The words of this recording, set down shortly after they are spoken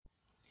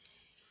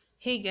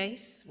Hey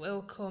guys,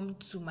 welcome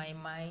to my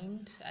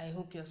mind. I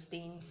hope you're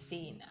staying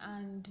sane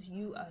and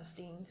you are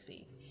staying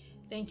safe.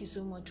 Thank you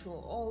so much for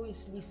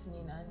always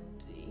listening,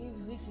 and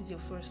if this is your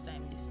first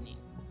time listening,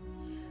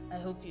 I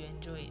hope you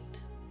enjoy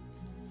it.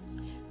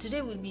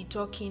 Today we'll be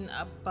talking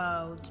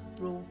about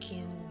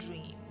broken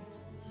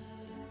dreams.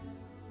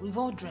 We've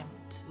all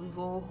dreamt, we've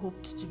all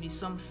hoped to be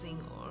something,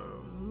 or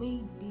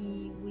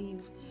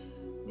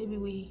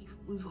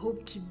we've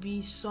hoped to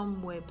be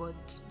somewhere, but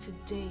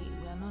today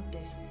we are not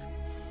there.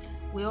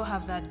 We all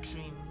have that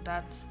dream,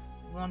 that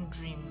one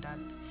dream that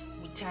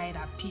we tied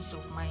our peace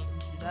of mind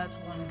to, that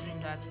one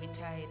dream that we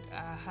tied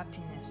our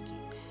happiness to,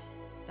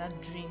 that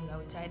dream that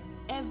we tied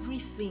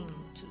everything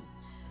to.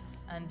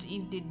 And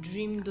if the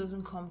dream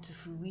doesn't come to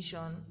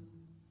fruition,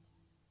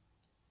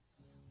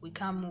 we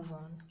can't move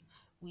on.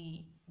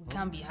 We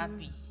can't be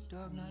happy.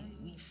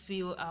 We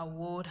feel our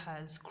world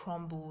has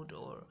crumbled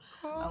or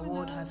our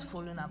world has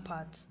fallen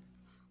apart.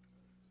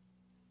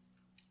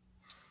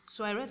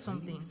 So I read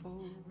something,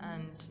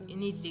 and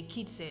in it the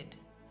kid said,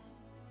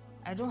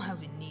 I don't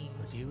have a name.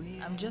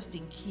 I'm just a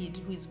kid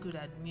who is good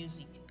at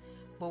music,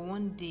 but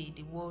one day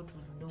the world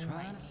will know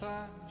my name.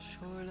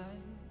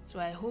 So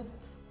I hope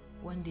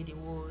one day the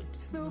world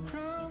knows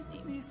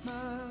his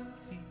name.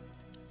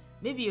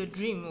 Maybe your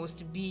dream was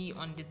to be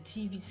on the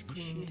TV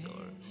screens,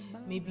 or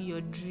maybe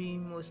your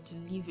dream was to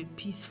live a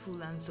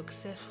peaceful and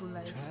successful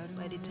life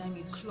by the time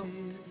you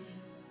clocked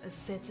a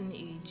certain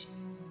age.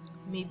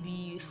 Maybe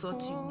you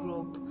thought you'd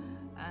grow up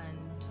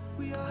and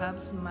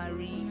perhaps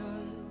marry,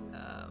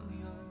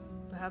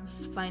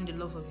 perhaps find the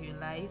love of your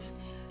life,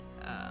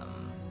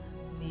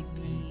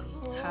 maybe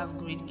have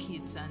great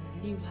kids and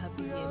live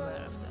happily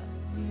ever after.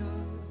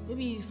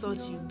 Maybe you thought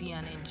you'd be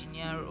an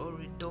engineer or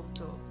a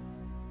doctor,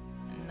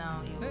 and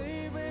now you're not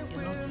even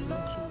close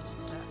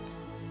to that.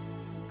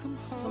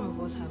 Some of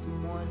us have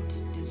mourned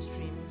these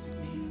dreams.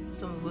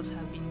 Some of us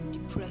have been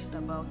depressed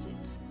about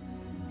it.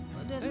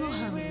 But there's no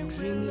harm in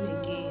dreaming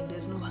again.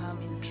 There's no harm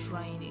in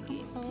trying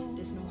again.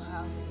 There's no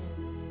harm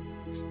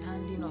in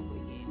standing up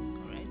again.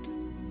 Alright?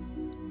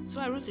 So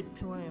I wrote a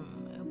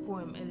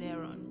poem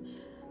earlier on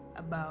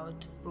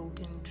about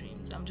broken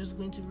dreams. I'm just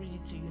going to read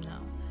it to you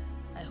now.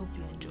 I hope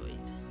you enjoy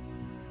it.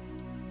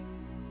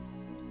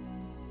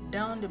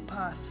 Down the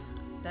path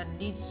that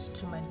leads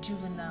to my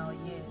juvenile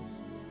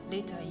years,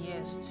 later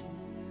years too,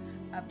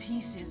 are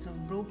pieces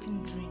of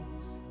broken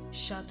dreams,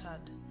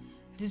 shattered.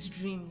 These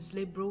dreams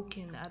lay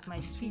broken at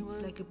my feet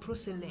like a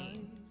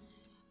porcelain.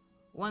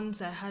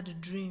 Once I had a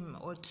dream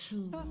or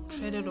two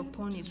treaded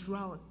upon its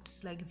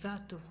route like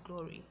that of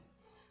glory.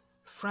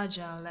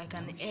 Fragile like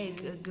an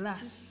egg, a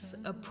glass,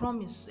 a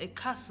promise, a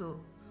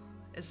castle,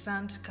 a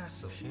sand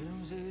castle.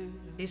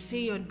 They say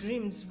your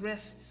dreams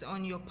rest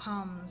on your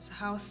palms,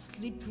 how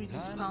slippery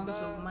these palms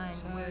of mine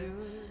were,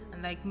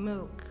 and like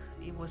milk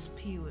it was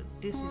spilled.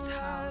 This is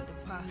how the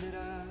path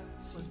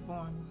was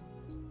born.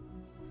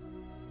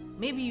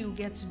 Maybe you'll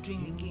get to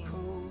dream again.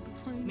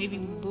 Maybe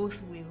we both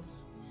will.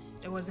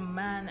 There was a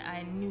man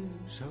I knew.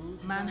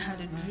 Man had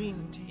a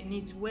dream. In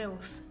it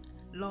wealth,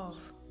 love,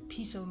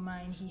 peace of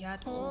mind, he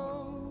had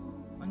all.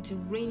 Until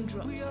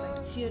raindrops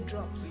like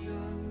teardrops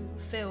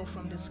fell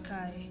from the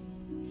sky,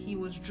 he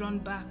was drawn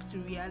back to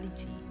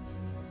reality,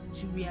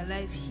 to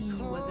realize he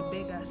was a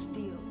beggar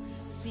still,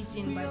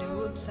 sitting by the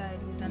roadside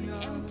with an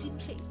empty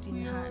plate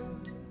in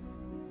hand.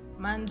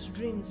 Man's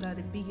dreams are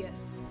the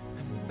biggest.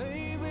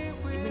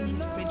 Even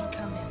his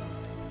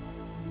predicament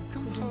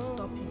couldn't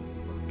stop him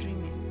from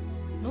dreaming.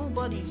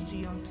 Nobody is too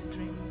young to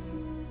dream.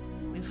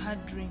 We've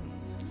had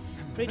dreams,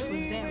 prayed for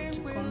them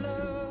to come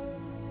through.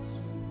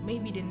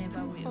 Maybe they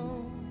never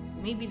will.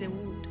 Maybe they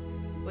would.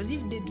 But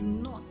if they do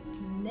not,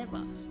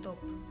 never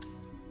stop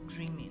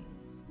dreaming.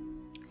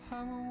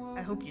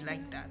 I hope you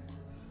like that.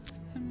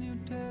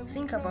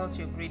 Think about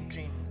your great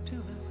dreams.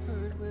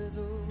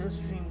 Those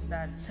dreams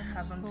that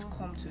haven't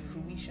come to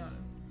fruition.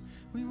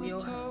 We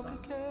all have some.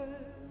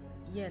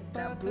 Yet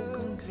our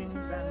broken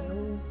dreams are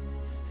no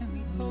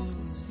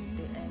means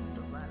the end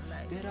of our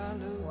lives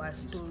or our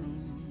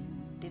stories.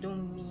 They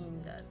don't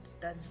mean that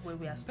that's where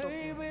we are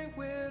stopping.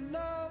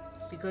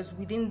 Because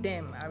within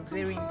them are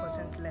very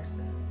important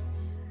lessons.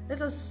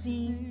 Let us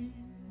see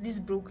these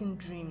broken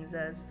dreams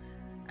as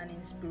an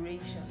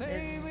inspiration.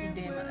 Let's see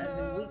them as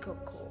a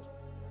wake-up call.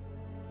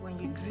 When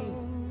you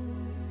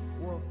dream,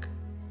 work.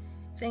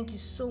 Thank you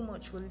so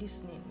much for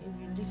listening. If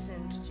you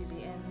listened to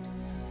the end,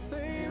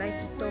 if you'd like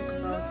to talk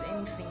about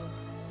anything,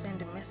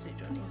 send a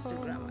message on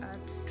Instagram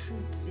at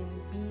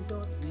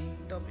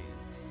truthsinb.w.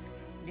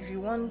 If you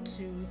want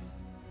to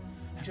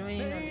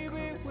join in on the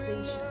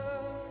conversation,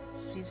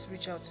 please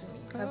reach out to me.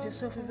 Have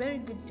yourself a very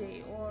good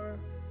day or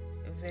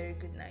a very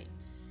good night.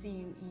 See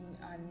you in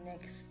our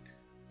next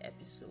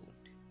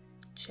episode.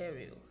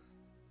 Cheerio.